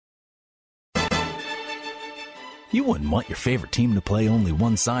You wouldn't want your favorite team to play only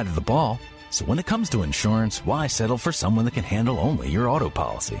one side of the ball. So when it comes to insurance, why settle for someone that can handle only your auto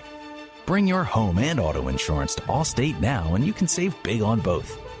policy? Bring your home and auto insurance to Allstate now and you can save big on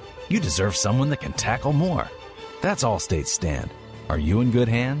both. You deserve someone that can tackle more. That's Allstate's stand. Are you in good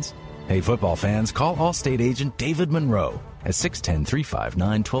hands? Hey, football fans, call Allstate agent David Monroe at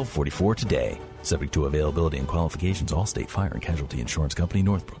 610-359-1244 today. Subject to availability and qualifications, Allstate Fire and Casualty Insurance Company,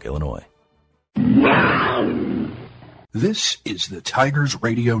 Northbrook, Illinois. This is the Tigers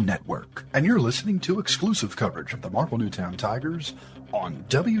Radio Network, and you're listening to exclusive coverage of the Marple Newtown Tigers on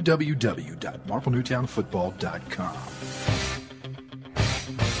www.marplenewtownfootball.com.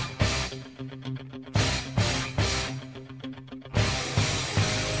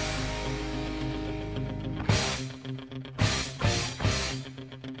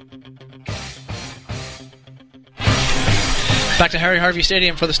 Back to Harry Harvey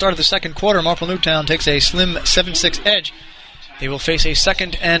Stadium for the start of the second quarter. Marple Newtown takes a slim 7-6 edge. They will face a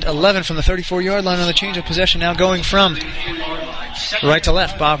 2nd and 11 from the 34-yard line on the change of possession, now going from right to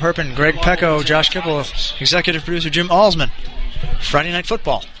left. Bob Herpin, Greg Pecco, Josh Kipple, executive producer Jim Alsman. Friday Night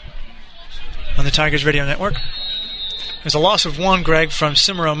Football on the Tigers Radio Network. There's a loss of 1, Greg, from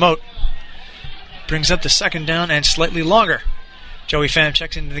Simero Moat. Brings up the 2nd down and slightly longer. Joey Pham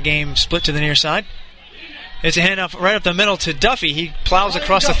checks into the game, split to the near side. It's a handoff right up the middle to Duffy. He plows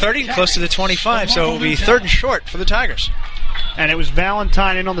across the 30, close to the 25, so it will be 3rd and short for the Tigers. And it was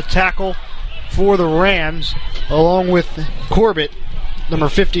Valentine in on the tackle for the Rams, along with Corbett, number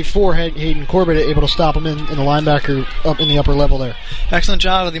 54, Hayden Corbett, able to stop him in the linebacker up in the upper level there. Excellent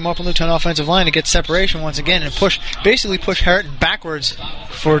job of the Marple Newtown offensive line to get separation once again and basically push Harriton backwards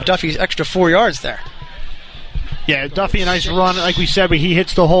for Duffy's extra 4 yards there. Yeah, Duffy, a nice run. Like we said, he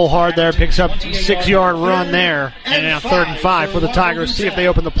hits the hole hard there, picks up 6-yard run there, and now 3rd and 5 for the Tigers. See if they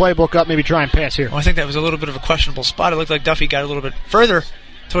open the playbook up, maybe try and pass here. Well, I think that was a little bit of a questionable spot. It looked like Duffy got a little bit further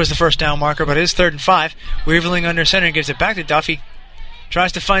towards the first down marker, but it is 3rd and 5. Weaverling under center gives it back to Duffy.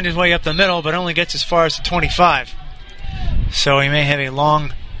 Tries to find his way up the middle, but only gets as far as the 25. So he may have a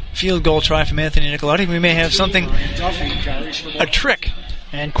long field goal try from Anthony Nicoletti. We may have something, a trick.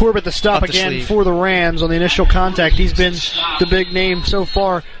 And Corbett the stop again for the Rams on the initial contact. He's been the big name so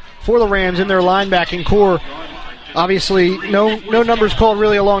far for the Rams in their linebacking core. Obviously, no numbers called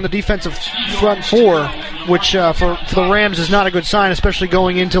really along the defensive front 4, which for the Rams is not a good sign, especially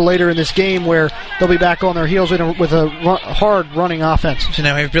going into later in this game where they'll be back on their heels with a hard running offense. So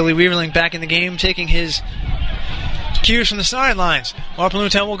now we have Billy Weaverling back in the game, taking his cues from the sidelines. Marple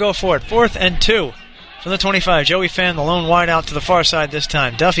Newtown will go for it. 4th and 2. From the 25, Joey Pham, the lone wide out to the far side this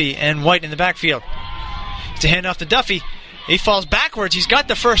time. Duffy and White in the backfield. It's a handoff to Duffy. He falls backwards. He's got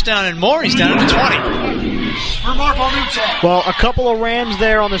the first down and more. He's down at the 20. For Marple Newtown. Well, a couple of Rams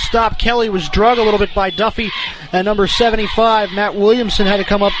there on the stop. Kelly was drugged a little bit by Duffy. And number 75, Matt Williamson, had to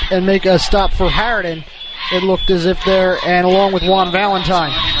come up and make a stop for Harriton. It looked as if there, and along with Juan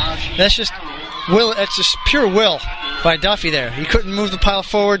Valentine. That's just will. That's just pure will by Duffy there. He couldn't move the pile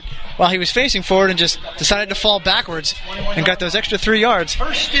forward while he was facing forward and just decided to fall backwards and got those extra 3 yards.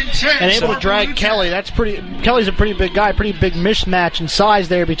 And able to drag Kelly. Kelly's a pretty big guy, pretty big mismatch in size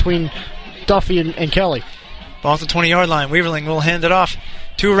there between Duffy and Kelly. Ball at the 20-yard line. Weaverling will hand it off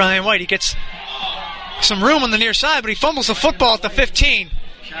to Ryan White. He gets some room on the near side, but he fumbles the football at the 15.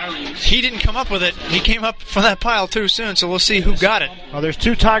 He didn't come up with it. He came up from that pile too soon, so we'll see who got it. Well, there's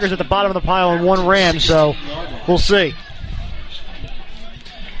 2 Tigers at the bottom of the pile and 1 Ram, so we'll see.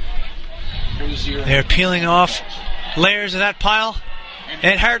 They're peeling off layers of that pile,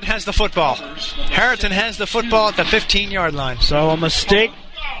 and Harriton has the football. Harriton has the football at the 15-yard line. So a mistake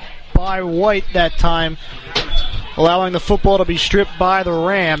by White that time, allowing the football to be stripped by the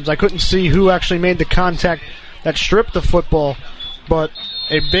Rams. I couldn't see who actually made the contact that stripped the football, but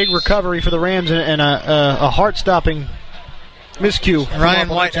a big recovery for the Rams and a heart-stopping miscue. Ryan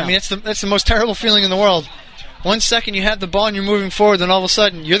White, I mean, that's the most terrible feeling in the world. 1 second you have the ball and you're moving forward, then all of a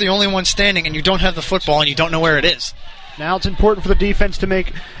sudden you're the only one standing and you don't have the football and you don't know where it is. Now it's important for the defense to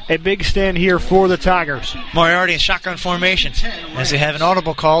make a big stand here for the Tigers. Moriarty in shotgun formation. As they have an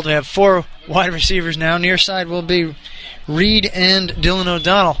audible call, they have 4 wide receivers now. Near side will be Reed and Dylan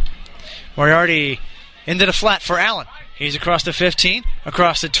O'Donnell. Moriarty into the flat for Allen. He's across the 15,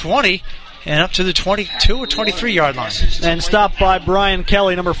 across the 20, and up to the 22 or 23-yard line. And stopped by Brian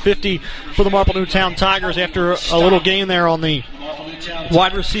Kelly, number 50 for the Marple Newtown Tigers after a little gain there on the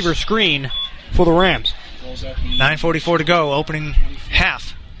wide receiver screen for the Rams. 9:44 to go, opening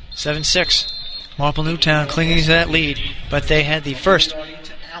half. 7-6. Marple Newtown clinging to that lead, but they had the first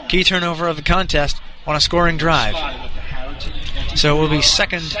key turnover of the contest on a scoring drive. So it will be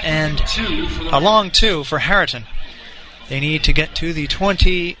second and a long 2 for Harriton. They need to get to the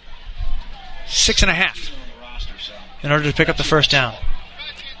 26.5 in order to pick up the first down.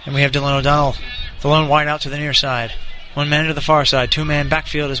 And we have Dylan O'Donnell, the lone wide out to the near side. One man to the far side. Two-man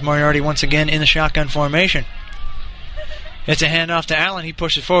backfield as Moriarty once again in the shotgun formation. It's a handoff to Allen. He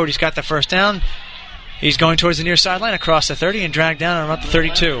pushes forward. He's got the first down. He's going towards the near sideline across the 30 and dragged down at about the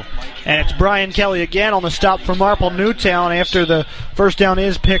 32. And it's Brian Kelly again on the stop for Marple Newtown after the first down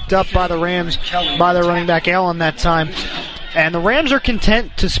is picked up by the Rams, by their running back Allen that time. And the Rams are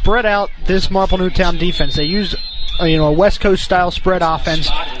content to spread out this Marple Newtown defense. They use a West Coast style spread offense,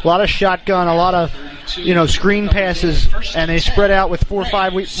 a lot of shotgun, a lot of screen passes, and they spread out with 4 or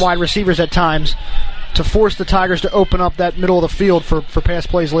 5 wide receivers at times to force the Tigers to open up that middle of the field for pass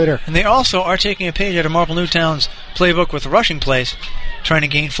plays later. And they also are taking a page out of Marple Newtown's playbook with rushing plays, trying to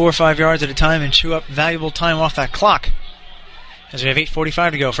gain 4 or 5 yards at a time and chew up valuable time off that clock. As we have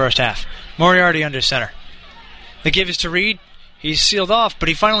 8:45 to go first half. Moriarty under center. The give is to Reed. He's sealed off, but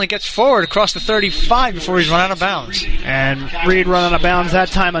he finally gets forward across the 35 before he's run out of bounds. And Reed run out of bounds that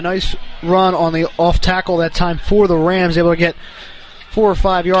time. A nice run on the off tackle that time for the Rams, able to get 4 or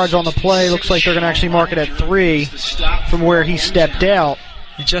 5 yards on the play. Looks like they're going to actually mark it at 3 from where he stepped out.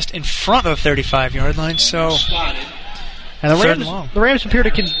 Just in front of the 35-yard line, so... And the Rams appear to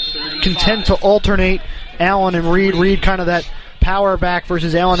content to alternate Allen and Reed. Reed kind of that power back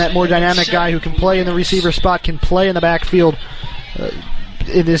versus Allen, that more dynamic guy who can play in the receiver spot, can play in the backfield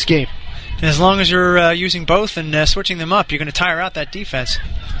in this game. And as long as you're using both and switching them up, you're going to tire out that defense.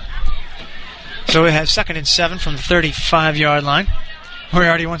 So we have 2nd and 7 from the 35-yard line.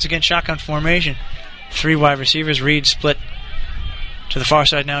 Moriarty once again shotgun formation. 3 wide receivers. Reed split to the far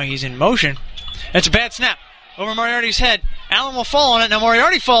side now. He's in motion. It's a bad snap over Moriarty's head. Allen will fall on it. Now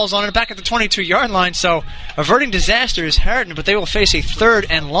Moriarty falls on it back at the 22-yard line. So averting disaster is Harriton, but they will face a 3rd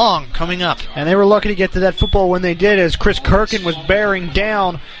and long coming up. And they were lucky to get to that football when they did, as Chris Kirkin was bearing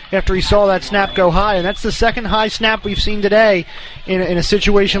down after he saw that snap go high. And that's the second high snap we've seen today in a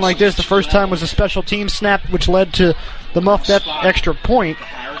situation like this. The first time was a special team snap, which led to the muffed extra point.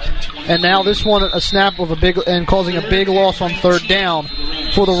 And now this one, a snap of causing a big loss on 3rd down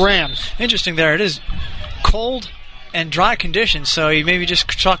for the Rams. Interesting there. It is cold and dry conditions, so you maybe just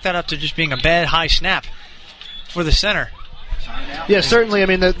chalk that up to just being a bad high snap for the center. Yeah, certainly. I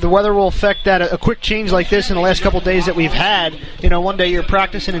mean, the weather will affect that. A quick change like this in the last couple of days that we've had. One day you're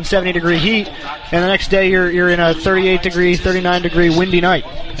practicing in 70-degree heat, and the next day you're in a 38-degree, 39-degree windy night.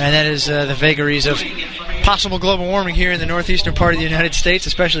 And that is the vagaries of possible global warming here in the northeastern part of the United States,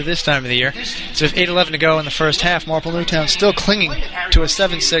 especially this time of the year. So with 8:11 to go in the first half, Marple Newtown still clinging to a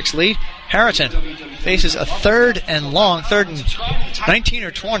 7-6 lead. Harriton faces a 3rd and long, 3rd and 19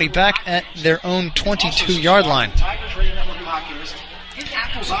 or 20 back at their own 22-yard line.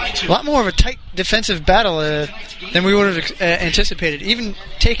 A lot more of a tight defensive battle than we would have anticipated, even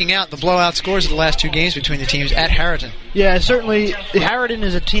taking out the blowout scores of the last 2 games between the teams at Harriton. Yeah, certainly Harriton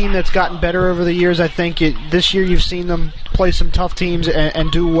is a team that's gotten better over the years. I think this year you've seen them play some tough teams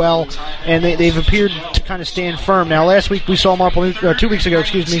and do well, and they've appeared to kind of stand firm. Now, last week we saw 2 weeks ago,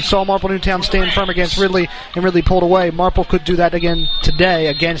 saw Marple Newtown stand firm against Ridley, and Ridley pulled away. Marple could do that again today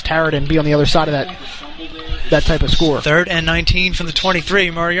against Harriton, be on the other side of that type of score. 3rd and 19 from the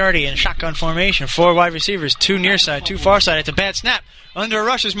 23. Moriarty in shotgun formation. 4 wide receivers, 2 near side, 2 far side. It's a bad snap. Under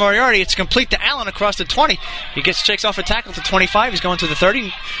rushes Moriarty. It's complete to Allen across the 20. He shakes off a tackle to 25. He's going to the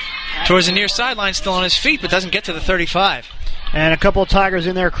 30. Towards the near sideline, still on his feet, but doesn't get to the 35. And a couple of Tigers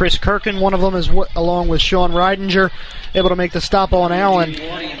in there. Chris Kirkin, one of them, is along with Sean Reidinger, able to make the stop on Allen.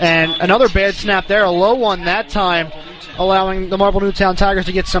 And another bad snap there, a low one that time, allowing the Marple Newtown Tigers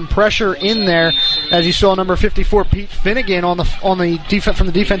to get some pressure in there. As you saw, number 54 Pete Finnegan on the defense from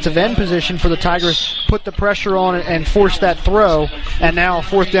the defensive end position for the Tigers put the pressure on it and force that throw. And now a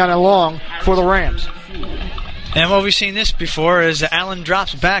 4th down and long for the Rams. And what we've seen this before is Allen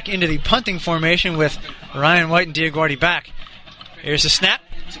drops back into the punting formation with Ryan White and Diaguardi back. Here's the snap.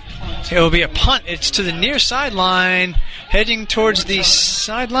 It will be a punt. It's to the near sideline, heading towards the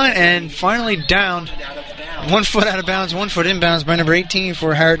sideline, and finally downed. 1 foot out of bounds, 1 foot inbounds by number 18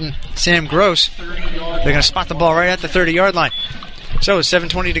 for Harriton, Sam Gross. They're going to spot the ball right at the 30-yard line. So it's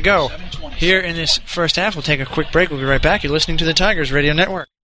 7:20 to go here in this first half. We'll take a quick break. We'll be right back. You're listening to the Tigers Radio Network.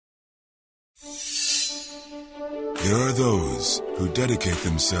 There are those who dedicate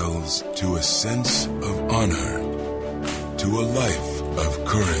themselves to a sense of honor, to a life of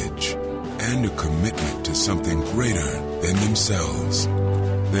courage, and a commitment to something greater than themselves.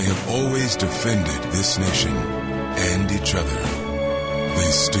 They have always defended this nation and each other.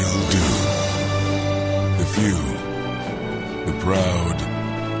 They still do. The few, the proud,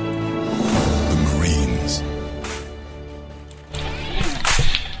 the Marines.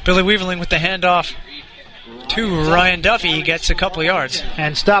 Billy Weaverling with the handoff to Ryan Duffy. He gets a couple of yards.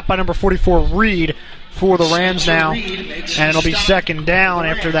 And stopped by number 44, Reed, for the Rams now. And it'll be second down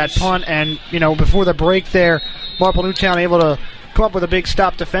after that punt. And, before the break there, Marple Newtown able to come up with a big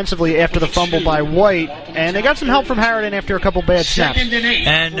stop defensively after the fumble by White. And they got some help from Harriton after a couple bad snaps.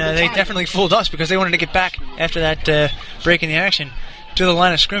 And they definitely fooled us because they wanted to get back after that break in the action to the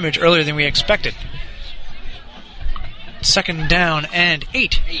line of scrimmage earlier than we expected. Second down and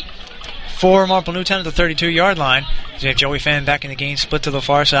 8 for Marple Newtown at the 32-yard line. We have Joey Fan back in the game, split to the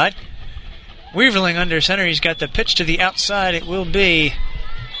far side. Weaverling under center. He's got the pitch to the outside. It will be...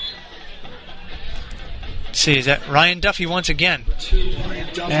 Let's see, is that Ryan Duffy once again?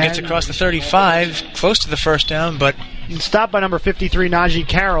 Gets across the 35, close to the first down, but... Stopped by number 53, Najee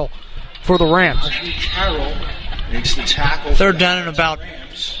Carroll, for the Rams. Carroll makes the tackle. Third down and about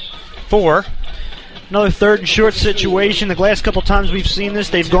 4. Another third and short situation. The last couple times we've seen this,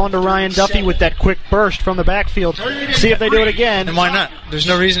 they've gone to Ryan Duffy with that quick burst from the backfield. See if they do it again. And why not? There's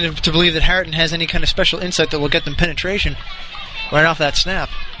no reason to believe that Harriton has any kind of special insight that will get them penetration right off that snap.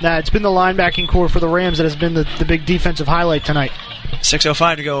 Nah, it's been the linebacking core for the Rams that has been the big defensive highlight tonight.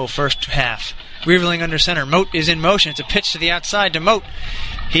 6:05 to go, first half. Weaverling under center. Moat is in motion. It's a pitch to the outside to Moat.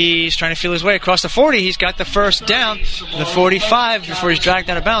 He's trying to feel his way across the 40. He's got the first down, the 45, before he's dragged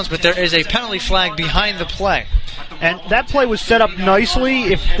out of bounds. But there is a penalty flag behind the play. And that play was set up nicely.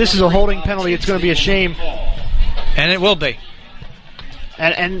 If this is a holding penalty, it's going to be a shame. And it will be.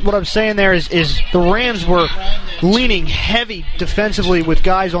 And what I'm saying there is the Rams were leaning heavy defensively with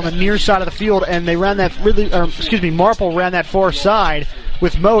guys on the near side of the field, and they ran that Marple ran that far side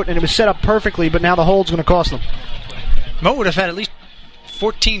with Moat, and it was set up perfectly, but now the hold's going to cost them. Moat would have had at least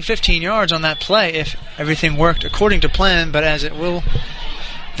 14, 15 yards on that play if everything worked according to plan, but as it will,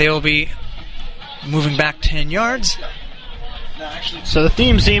 they will be moving back 10 yards. So the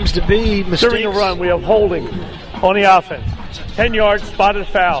theme seems to be mistakes. During the run, we have holding on the offense. 10 yards, spotted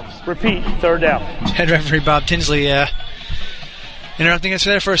foul. Repeat, third down. Head referee Bob Tinsley interrupting us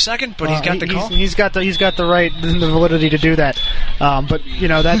there for a second, but he's got the call. He's got the right and the validity to do that. But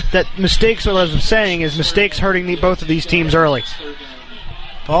that mistakes. What I was saying is mistakes hurting both of these teams early.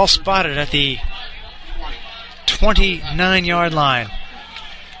 Ball spotted at the 29-yard line.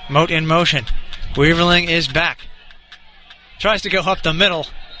 Moat in motion. Weaverling is back. Tries to go up the middle.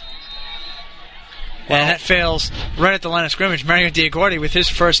 And that fails right at the line of scrimmage. Mario Diaguardi with his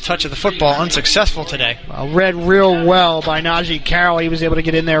first touch of the football, unsuccessful today. Read real well by Najee Carroll. He was able to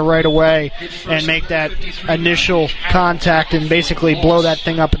get in there right away and make that initial contact and basically blow that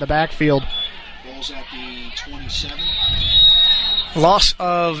thing up in the backfield. Ball's at the 27. Loss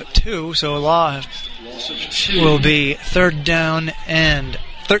of 2, so loss will be third down and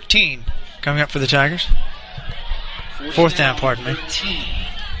 13 coming up for the Tigers. Fourth down, pardon me.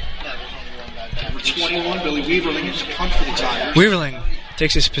 Number 21, Billy Weaverling, is a punt for the Tigers. Weaverling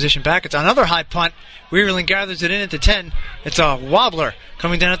takes his position back. It's another high punt. Weaverling gathers it in at the 10. It's a wobbler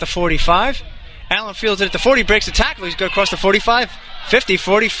coming down at the 45. Allen fields it at the 40, breaks the tackle. He's going across the 45, 50,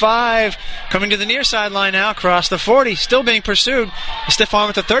 45. Coming to the near sideline now, across the 40. Still being pursued. A stiff arm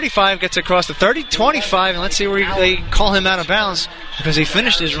at the 35, gets across the 30, 25. And let's see where they call him out of bounds because he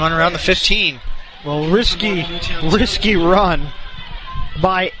finished his run around the 15. Well, risky run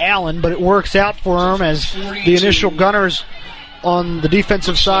by Allen, but it works out for him as the initial gunners on the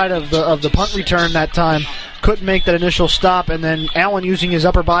defensive side of the punt return that time couldn't make that initial stop, and then Allen using his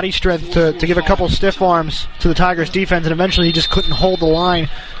upper body strength to give a couple stiff arms to the Tigers defense, and eventually he just couldn't hold the line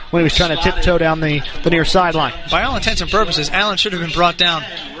when he was trying to tiptoe down the near sideline. By all intents and purposes, Allen should have been brought down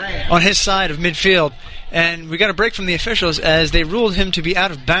on his side of midfield, and we got a break from the officials as they ruled him to be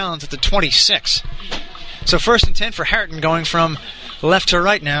out of bounds at the 26. So first and 10 for Harriton, going from left to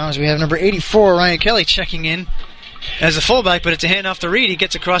right now as we have number 84, Ryan Kelly, checking in as a fullback, but it's a handoff to Reed. He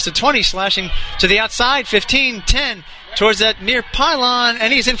gets across the 20, slashing to the outside, 15, 10, towards that near pylon,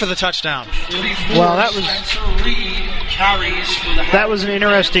 and he's in for the touchdown. Well, that was an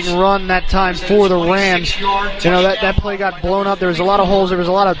interesting run that time for the Rams. That play got blown up. There was a lot of holes. There was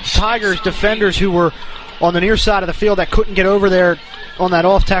a lot of Tigers defenders who were on the near side of the field that couldn't get over there on that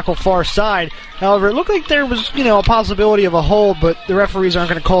off-tackle far side. However, it looked like there was, a possibility of a hold, but the referees aren't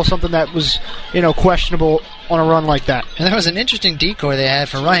going to call something that was, questionable on a run like that. And that was an interesting decoy they had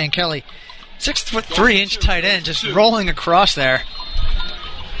for Ryan Kelly. 6'3" tight end just rolling across there.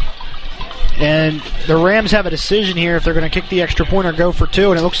 And the Rams have a decision here if they're going to kick the extra point or go for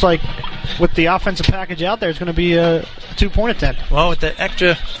 2, and it looks like with the offensive package out there, it's going to be a 2-point attempt. Well, with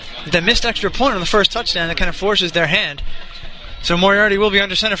the missed extra point on the first touchdown, that kind of forces their hand. So Moriarty will be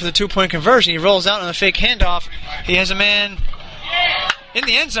under center for the 2-point conversion. He rolls out on the fake handoff. He has a man in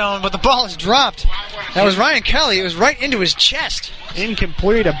the end zone, but the ball is dropped. That was Ryan Kelly. It was right into his chest.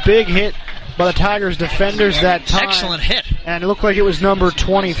 Incomplete. A big hit by the Tigers defenders that time. Excellent hit. And it looked like it was number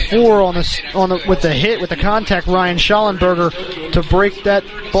 24 with the contact, Ryan Schallenberger, to break that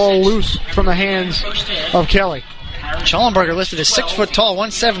ball loose from the hands of Kelly. Schallenberger listed as 6 foot tall,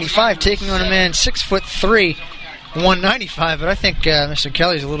 175, taking on a man 6'3", 195. But I think Mr.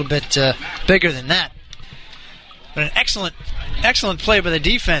 Kelly's a little bit bigger than that. But an excellent play by the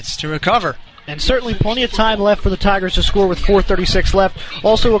defense to recover. And certainly plenty of time left for the Tigers to score with 4:36 left.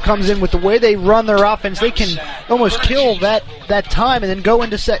 Also, what comes in with the way they run their offense, they can almost kill that time and then go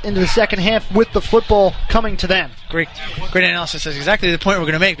into the second half with the football coming to them. Great analysis. That's exactly the point we're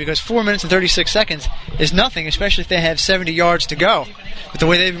going to make, because 4 minutes and 36 seconds is nothing, especially if they have 70 yards to go. With the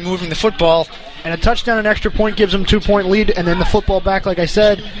way they've been moving the football. And a touchdown and extra point gives them 2-point lead, and then the football back, like I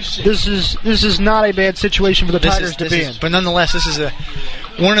said, this is not a bad situation for the Tigers to be in. But nonetheless, this is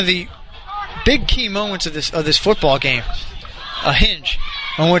one of the big key moments of this football game. A hinge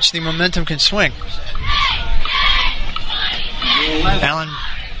on which the momentum can swing. Allen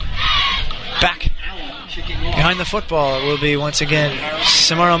back behind the football. It will be once again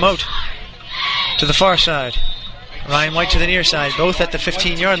Samara Moat to the far side. Ryan White to the near side, both at the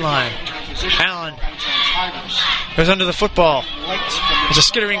 15-yard line. Allen goes under the football. There's a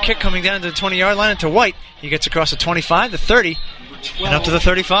skittering kick coming down to the 20-yard line to White. He gets across the 25, the 30, and up to the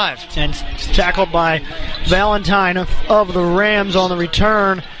 35. And tackled by Valentine of the Rams on the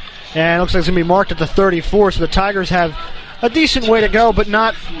return. And it looks like it's going to be marked at the 34, so the Tigers have a decent way to go, but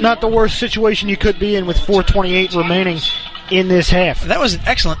not the worst situation you could be in with 4:28 remaining in this half. That was an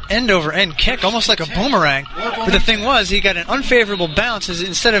excellent end-over-end kick, almost like a boomerang. But the thing was, he got an unfavorable bounce.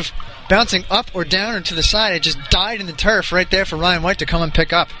 Instead of bouncing up or down or to the side, it just died in the turf right there for Ryan White to come and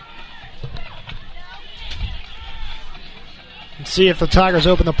pick up. Let's see if the Tigers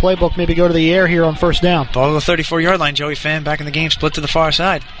open the playbook, maybe go to the air here on first down. Ball to the 34-yard line. Joey Pham back in the game, split to the far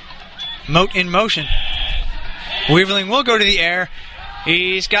side. Moat in motion. Weaverling will go to the air.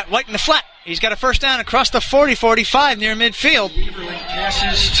 He's got White in the flat. He's got a first down across the 40-45 near midfield.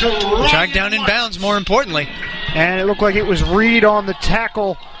 Dragged down in bounds, more importantly. And it looked like it was Reed on the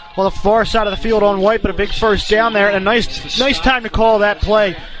tackle on the far side of the field on White, but a big first down there. And a nice time to call that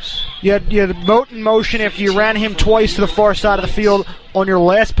play. You had Moat in motion after you ran him twice to the far side of the field on your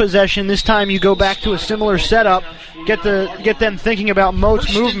last possession. This time you go back to a similar setup, get them thinking about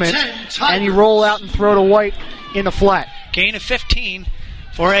Moat's movement, and you roll out and throw to White in the flat. Gain of 15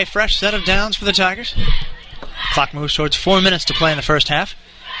 for a fresh set of downs for the Tigers. Clock moves towards 4 minutes to play in the first half.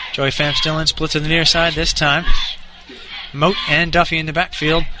 Joey Pham still in, split to the near side this time. Moat and Duffy in the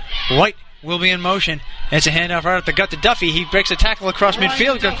backfield. White will be in motion. It's a handoff right at the gut to Duffy. He breaks a tackle across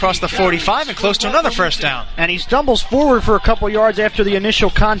midfield, across the 45, and close to another first down. And he stumbles forward for a couple yards after the initial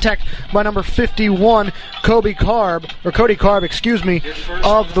contact by number 51, Cody Carb,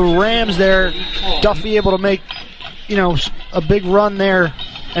 of the Rams there. Duffy able to make, a big run there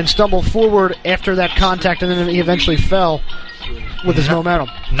and stumble forward after that contact, and then he eventually fell with his momentum.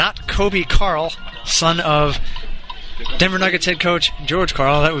 Not Kobe Carl, son of Denver Nuggets head coach George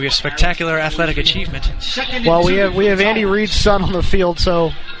Carl. That would be a spectacular athletic achievement. Well, we have Andy Reid's son on the field,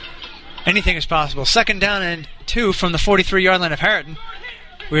 so anything is possible. 2nd down and 2 from the 43-yard line of Harriton.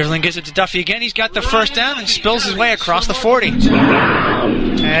 Weaverling gives it to Duffy again. He's got the first down and spills his way across the 40.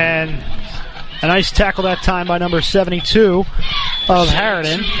 And a nice tackle that time by number 72 of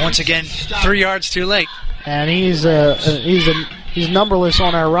Harriton. Once again, 3 yards too late. And he's numberless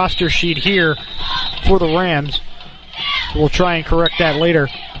on our roster sheet here for the Rams. We'll try and correct that later.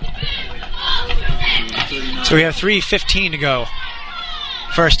 So we have 3:15 to go.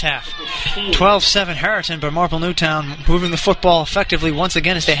 First half. 12-7 Harriton, but Marple Newtown moving the football effectively once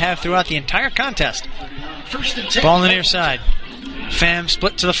again as they have throughout the entire contest. Ball on the near side. Pham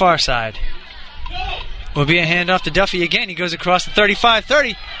split to the far side. Will be a handoff to Duffy again. He goes across the 35,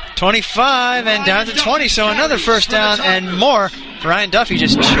 30, 25, and down to 20. So another first down and more. Ryan Duffy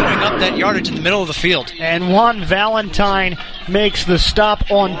just chewing up that yardage in the middle of the field. And Juan Valentine makes the stop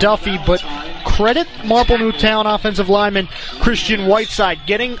on Duffy, but credit Marple Newtown offensive lineman Christian Whiteside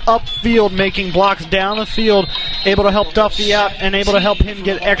getting upfield, making blocks down the field, able to help Duffy out and able to help him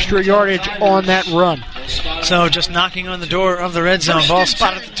get extra yardage on that run. So just knocking on the door of the red zone. Ball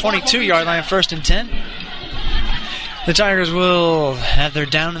spotted at the 22-yard line, 1st and 10. The Tigers will have their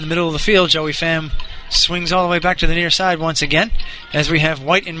down in the middle of the field. Joey Pham swings all the way back to the near side once again as we have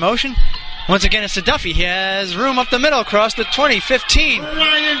White in motion. Once again, it's to Duffy. He has room up the middle, across the 20, 15.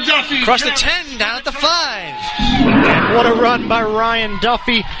 Ryan Duffy. Across the 10, down at the 5. What a run by Ryan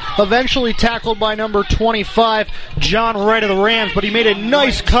Duffy. Eventually tackled by number 25, John Wright of the Rams, but he made a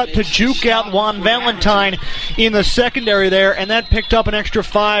nice cut to juke out Juan Valentine in the secondary there, and that picked up an extra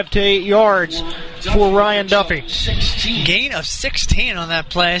 5 to 8 yards for Ryan Duffy. Gain of 16 on that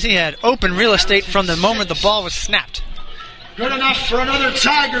play as he had open real estate from the moment the ball was snapped. Good enough for another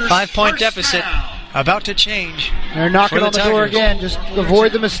Tigers. 5-point deficit about to change. They're knocking on the door again. Just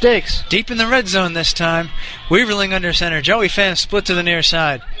avoid the mistakes. Deep in the red zone this time. Weaverling under center. Joey Pham split to the near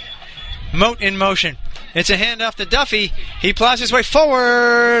side. Moat in motion. It's a handoff to Duffy. He plows his way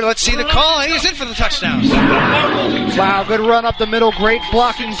forward. Let's see the call. He is in for the touchdown. Wow, good run up the middle. Great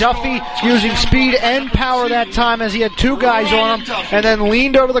blocking. Duffy using speed and power that time as he had 2 guys on him and then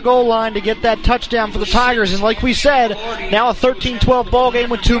leaned over the goal line to get that touchdown for the Tigers. And like we said, now a 13-12 ball game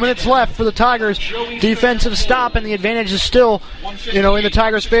with 2 minutes left for the Tigers. Defensive stop, and the advantage is still, in the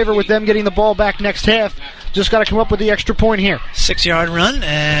Tigers' favor with them getting the ball back next half. Just got to come up with the extra point here. 6-yard run,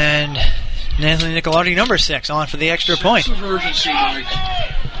 and Anthony Nicolardi, number 6, on for the extra point. The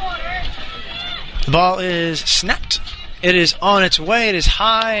ball is snapped. It is on its way. It is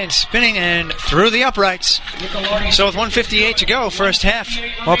high and spinning and through the uprights. So with 1:58 to go, first half,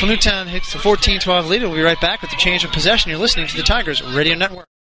 Marple Newtown hits the 14-12 lead. We'll be right back with the change of possession. You're listening to the Tigers Radio Network.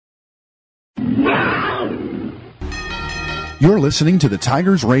 You're listening to the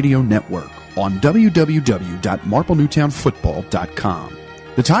Tigers Radio Network on www.marplenewtownfootball.com.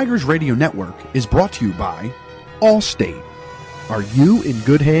 The Tigers Radio Network is brought to you by Allstate. Are you in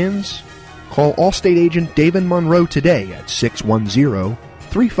good hands? Call Allstate agent David Monroe today at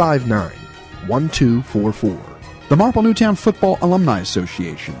 610-359-1244. The Marple Newtown Football Alumni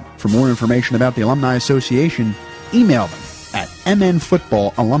Association. For more information about the Alumni Association, email them at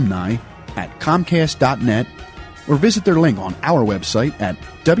mnfootballalumni@comcast.net or visit their link on our website at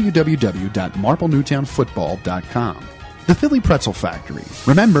www.marplenewtownfootball.com. The Philly Pretzel Factory.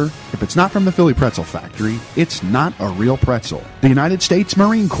 Remember, if it's not from the Philly Pretzel Factory, it's not a real pretzel. The United States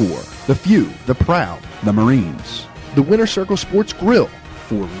Marine Corps. The few, the proud, the Marines. The Winter Circle Sports Grill,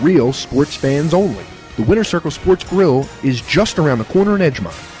 for real sports fans only. The Winter Circle Sports Grill is just around the corner in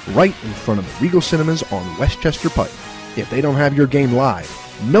Edgemont, right in front of the Regal Cinemas on Westchester Pike. If they don't have your game live,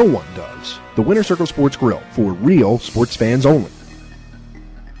 no one does. The Winter Circle Sports Grill, for real sports fans only.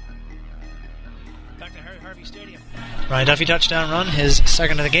 Ryan Duffy touchdown run, his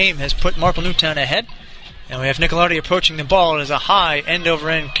second of the game, has put Marple Newtown ahead. And we have Nicolardi approaching the ball. It is a high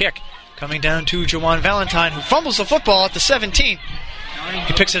end-over-end kick coming down to Jawan Valentine, who fumbles the football at the 17.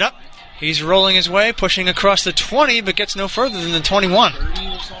 He picks it up. He's rolling his way, pushing across the 20, but gets no further than the 21.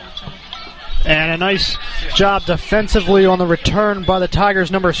 And a nice job defensively on the return by the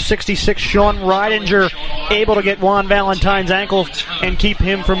Tigers. Number 66, Sean Ridinger, able to get Juan Valentine's ankles and keep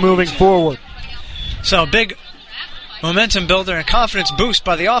him from moving forward. So big momentum builder and confidence boost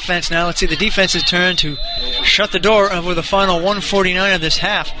by the offense. Now let's see the defense's turn to shut the door over the final 1:49 of this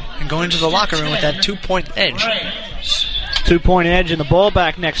half and go into the locker room with that 2-point edge. 2-point edge, and the ball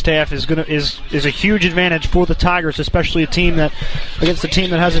back next half is a huge advantage for the Tigers, especially against a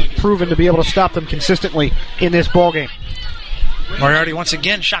team that hasn't proven to be able to stop them consistently in this ball game. Moriarty once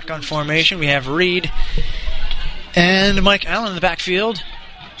again shotgun formation. We have Reed and Mike Allen in the backfield.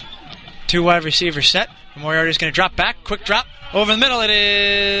 2 wide receivers set. Moriarty's going to drop back. Quick drop over the middle. It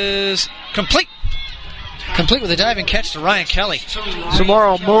is complete. Complete with a diving catch to Ryan Kelly.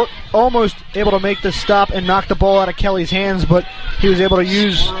 Samaro almost able to make the stop and knock the ball out of Kelly's hands, but he was able to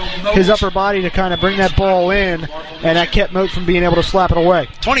use his upper body to kind of bring that ball in, and that kept Moat from being able to slap it away.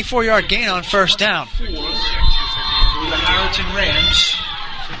 24-yard gain on first down. The Harriton Rams.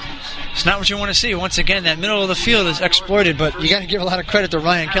 It's not what you want to see. Once again, that middle of the field is exploited, but you got to give a lot of credit to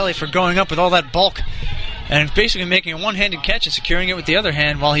Ryan Kelly for going up with all that bulk and basically making a one-handed catch and securing it with the other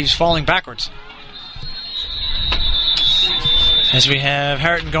hand while he's falling backwards. As we have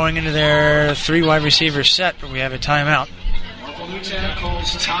Harriton going into their 3 wide receiver set, but we have a timeout.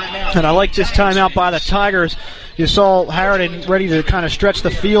 And I like this timeout by the Tigers. You saw Harriton ready to kind of stretch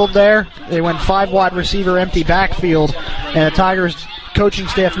the field there. They went 5 wide receiver empty backfield, and the Tigers coaching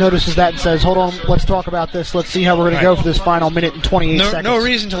staff notices that and says, hold on, let's talk about this. Let's see how we're going to go for this final minute and 28 seconds. No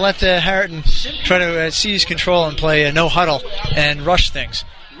reason to let the Harriton try to seize control and play a no huddle and rush things,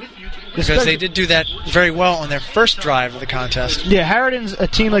 because they did do that very well on their first drive of the contest. Yeah, Harriton's a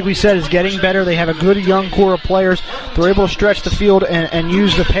team, like we said, is getting better. They have a good young core of players. They're able to stretch the field and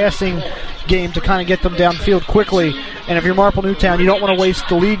use the passing game to kind of get them downfield quickly. And if you're Marple Newtown, you don't want to waste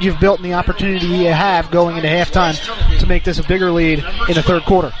the lead you've built and the opportunity you have going into halftime to make this a bigger lead in the third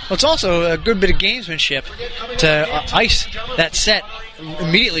quarter. Well, it's also a good bit of gamesmanship to ice that set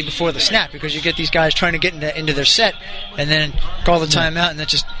immediately before the snap, because you get these guys trying to get into their set and then call the timeout, and that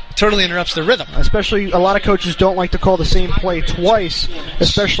just totally interrupts the rhythm. Especially, a lot of coaches don't like to call the same play twice,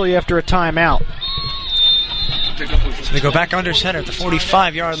 especially after a timeout. So they go back under center at the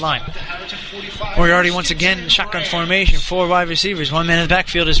 45-yard line. Moriarty once again in shotgun formation, 4 wide receivers. One man in the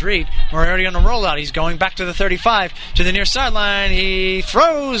backfield is Reed. Moriarty on the rollout. He's going back to the 35, to the near sideline. He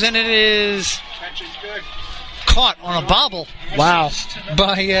throws, and it is caught on a bobble. Wow.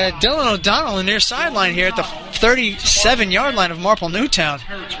 By Dylan O'Donnell in the near sideline here at the 37-yard line of Marple Newtown.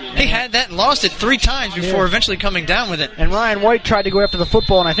 He had that and lost it 3 times before eventually coming down with it. And Ryan White tried to go after the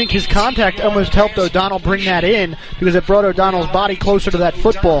football, and I think his contact almost helped O'Donnell bring that in, because it brought O'Donnell's body closer to that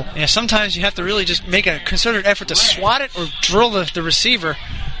football. Yeah, sometimes you have to really just make a concerted effort to swat it or drill the receiver.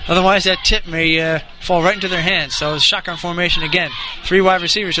 Otherwise, that tip may fall right into their hands. So it's shotgun formation again. 3 wide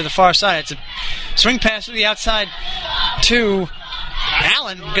receivers to the far side. It's a swing pass to the outside to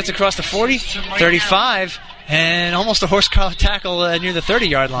Allen. Gets across the 40, 35, and almost a horse collar tackle near the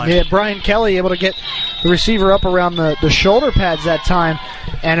 30-yard line. Yeah, Brian Kelly able to get the receiver up around the shoulder pads that time,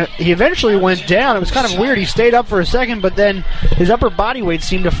 and he eventually went down. It was kind of weird. He stayed up for a second, but then his upper body weight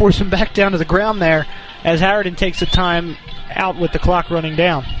seemed to force him back down to the ground there as Harriton takes the time out with the clock running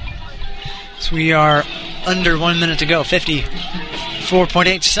down. So we are under 1 minute to go,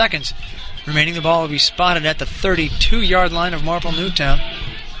 54.8 seconds remaining. The ball will be spotted at the 32-yard line of Marple Newtown.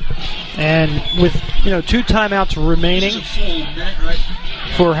 And with 2 timeouts remaining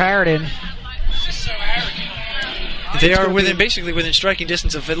for Harriton, they are basically within striking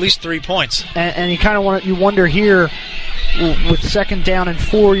distance of at least 3 points. And you kind of wonder here, with second down and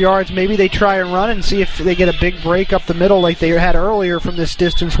 4 yards, maybe they try and run and see if they get a big break up the middle like they had earlier from this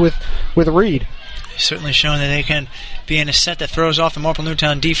distance with Reed. Certainly shown that they can be in a set that throws off the Marple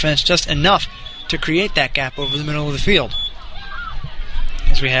Newtown defense just enough to create that gap over the middle of the field.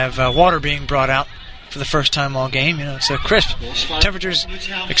 As we have water being brought out for the first time all game. It's a crisp. Temperatures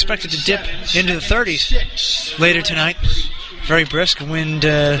expected to dip into the 30s later tonight. Very brisk. Wind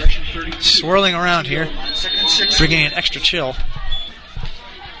swirling around here, bringing an extra chill.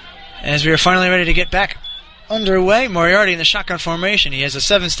 As we are finally ready to get back underway, Moriarty in the shotgun formation. He has a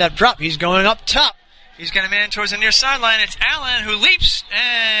 7-step drop. He's going up top. He's got a man towards the near sideline. It's Allen who leaps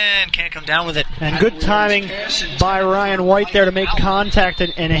and can't come down with it. And good timing by Ryan White there to make contact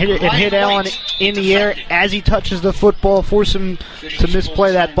and hit Allen in the air as he touches the football, force him to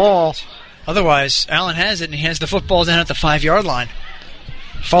misplay that ball. Otherwise, Allen has it, and he has the football down at the 5-yard line,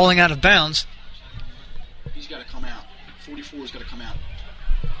 falling out of bounds. He's got to come out. 44's got to come out.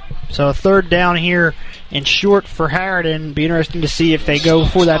 So a third down here and short for Harriton. Be interesting to see if they go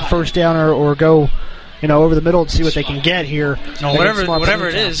for that first down or go over the middle and see what they can get here. No, whatever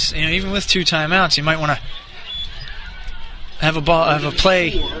it is, even with 2 timeouts, you might want to have a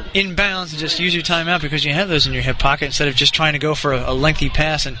play inbounds and just use your timeout because you have those in your hip pocket instead of just trying to go for a lengthy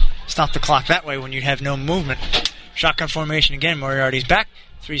pass and stop the clock that way when you have no movement. Shotgun formation again. Moriarty's back.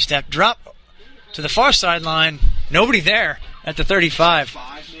 3-step drop to the far sideline. Nobody there at the 35.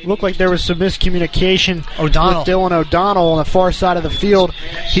 Looked like there was some miscommunication with Dylan O'Donnell on the far side of the field.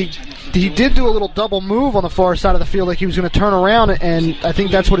 He did do a little double move on the far side of the field like he was going to turn around, and I think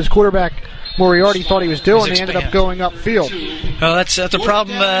that's what his quarterback Moriarty thought he was doing. He ended up going upfield. Well, that's a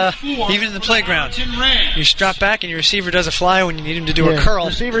problem even in the playground. You strap back and your receiver does a fly when you need him to do a curl.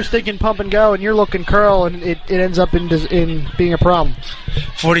 The receiver's thinking pump and go, and you're looking curl, and it ends up in being a problem.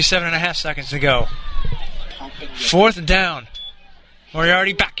 47.5 seconds to go. 4th down.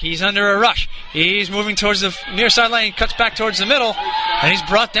 Moriarty back. He's under a rush. He's moving towards the near sideline. He cuts back towards the middle, and he's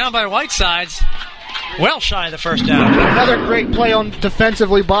brought down by Whitesides. Well shy of the first down. Another great play on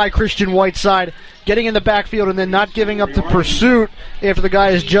defensively by Christian Whiteside, getting in the backfield and then not giving up the pursuit after the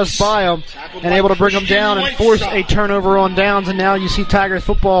guy is just by him, and able to bring him down and force a turnover on downs. And now you see Tigers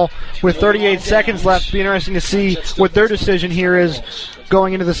football with 38 seconds left. It'll be interesting to see what their decision here is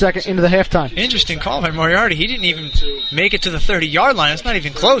going into the halftime. Interesting call by Moriarty. He didn't even make it to the 30-yard line. It's not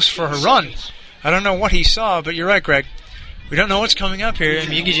even close for a run. I don't know what he saw, but you're right, Greg. We don't know what's coming up here. I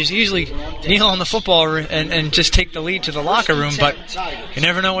mean, you could just easily kneel on the football and just take the lead to the locker room, but you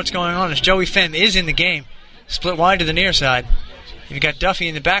never know what's going on. As Joey Fenn is in the game, split wide to the near side. You've got Duffy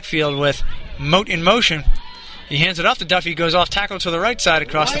in the backfield with Moat in motion. He hands it off to Duffy, goes off tackle to the right side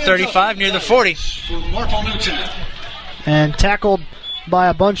across the 35 near the 40. And tackled by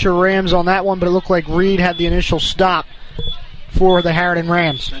a bunch of Rams on that one, but it looked like Reed had the initial stop for the Harriton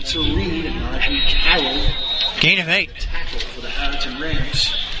Rams. Spencer Reed and Carroll. Gain of 8. For the Harriton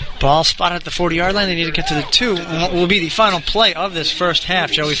Rams. Ball spotted at the 40-yard line. They need to get to the 2. And what will be the final play of this first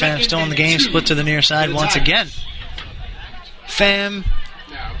half. Joey Pham still in the game. Split to the near side once again. Pham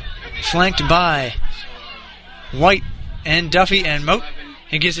flanked by White and Duffy and Moat.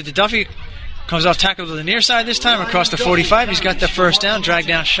 He gives it to Duffy. Comes off tackle to the near side this time across the 45. He's got the first down. Dragged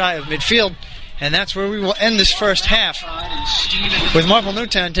down shy of midfield. And that's where we will end this first half, with Marple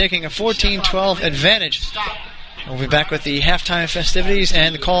Newtown taking a 14-12 advantage. We'll be back with the halftime festivities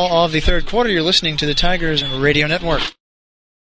and the call of the third quarter. You're listening to the Tigers Radio Network.